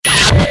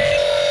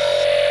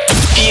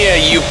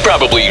Yeah, you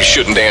probably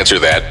shouldn't answer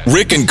that.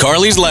 Rick and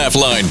Carly's Laugh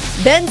Line.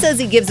 Ben says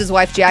he gives his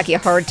wife Jackie a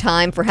hard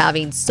time for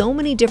having so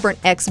many different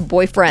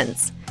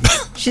ex-boyfriends.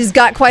 She's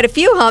got quite a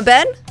few, huh,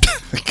 Ben?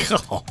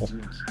 Oh.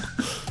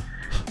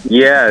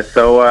 Yeah,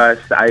 so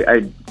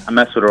I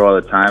mess with her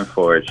all the time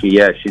for it.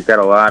 She's got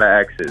a lot of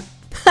exes.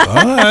 All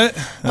right.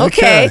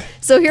 Okay,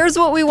 so here's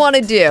what we want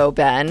to do,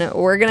 Ben.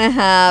 We're going to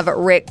have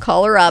Rick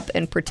call her up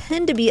and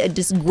pretend to be a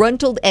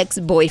disgruntled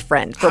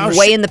ex-boyfriend from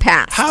way in the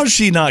past. How's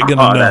she not going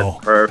to know?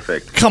 That's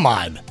perfect. Come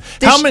on.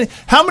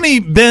 How many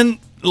Ben,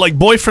 like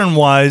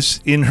boyfriend-wise,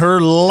 in her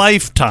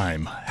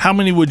lifetime, how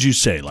many would you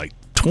say? Like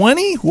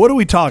 20? What are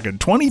we talking?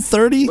 20,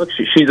 30? Look,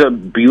 she's a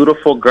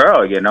beautiful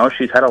girl,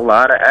 She's had a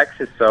lot of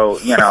exes, so,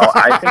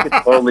 I think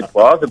it's totally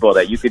plausible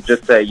that you could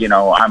just say,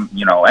 I'm,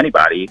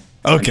 anybody.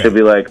 Okay. She'll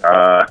be like,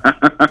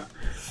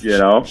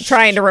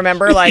 Trying to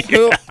remember, like,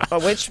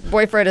 which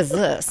boyfriend is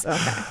this?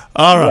 Okay.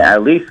 All right. Yeah,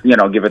 at least,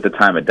 give it the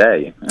time of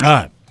day. All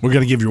right. We're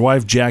going to give your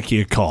wife, Jackie,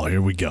 a call.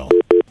 Here we go.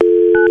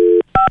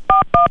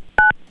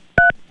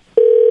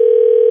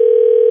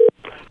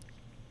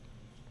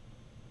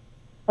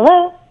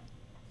 Hello?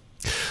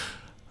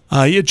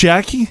 Yeah,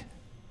 Jackie?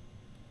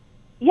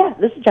 Yeah,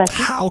 this is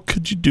Jackie. How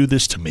could you do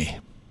this to me?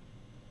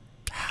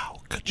 How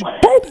could you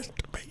What? do this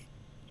to me?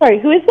 Sorry,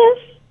 who is this?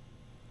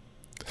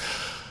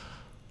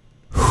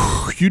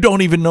 You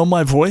don't even know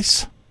my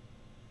voice?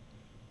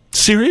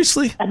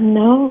 Seriously?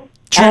 No.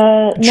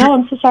 No,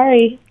 I'm so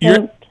sorry. I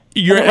don't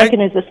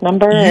recognize this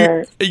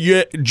number.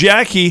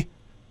 Jackie,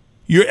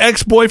 your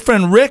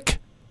ex-boyfriend Rick?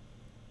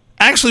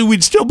 Actually,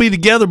 we'd still be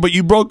together, but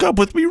you broke up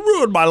with me,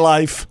 ruined my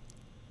life.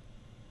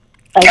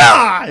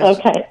 God!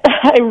 Okay,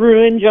 I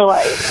ruined your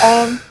life.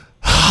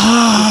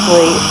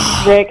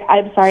 Rick,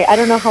 I'm sorry. I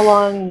don't know how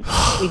long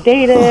we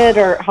dated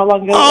or how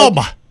long ago. Oh,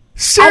 my.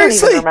 Seriously? I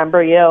don't even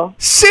remember you.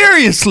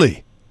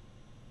 Seriously?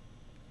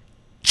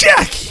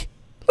 Jackie,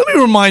 let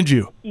me remind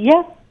you.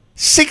 Yeah.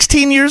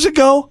 16 years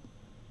ago,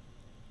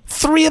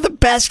 3 of the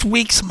best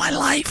weeks of my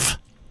life.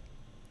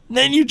 And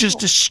then you just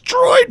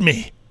destroyed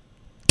me.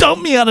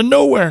 Dumped me out of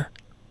nowhere.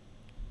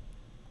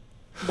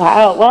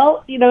 Wow.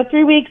 Well,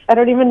 3 weeks. I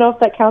don't even know if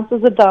that counts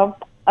as a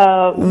dump.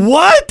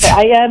 What?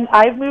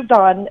 I've moved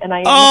on, and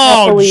I am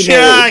happily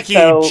Jackie,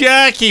 married, so.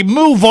 Jackie,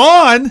 move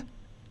on.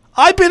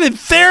 I've been in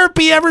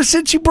therapy ever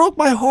since you broke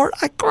my heart.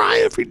 I cry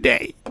every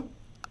day.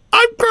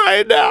 I'm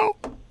crying now.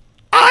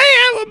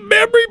 I have a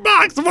memory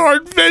box of our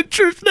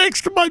adventures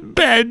next to my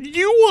bed.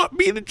 You want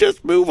me to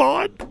just move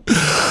on? Okay, this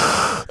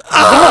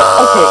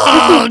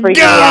is freaking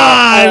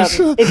gosh.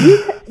 me out. If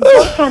you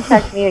don't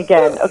contact me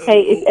again,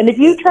 okay? And if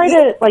you try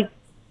to, track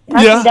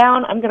me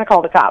down, I'm going to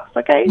call the cops,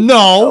 okay?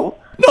 No,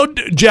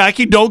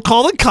 Jackie, don't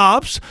call the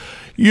cops.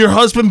 Your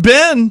husband,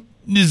 Ben,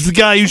 is the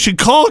guy you should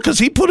call because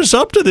he put us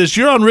up to this.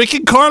 You're on Rick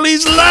and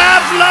Carly's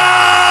Laugh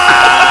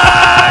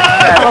Line!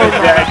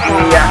 Jackie!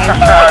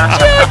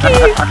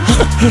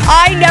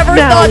 I never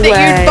thought that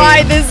you'd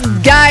find this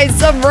guy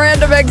some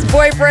random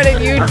ex-boyfriend,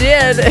 and you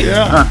did.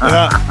 Yeah.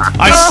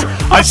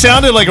 I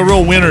sounded like a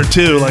real winner,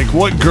 too. Like,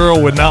 what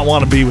girl would not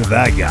want to be with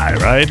that guy,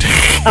 right?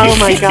 Oh,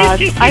 my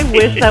gosh. I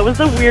wish that was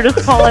the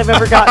weirdest call I've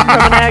ever gotten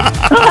from an ex.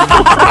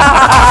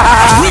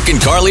 Rick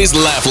and Carly's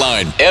Laugh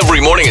Line.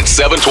 Every morning at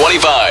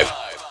 7:25.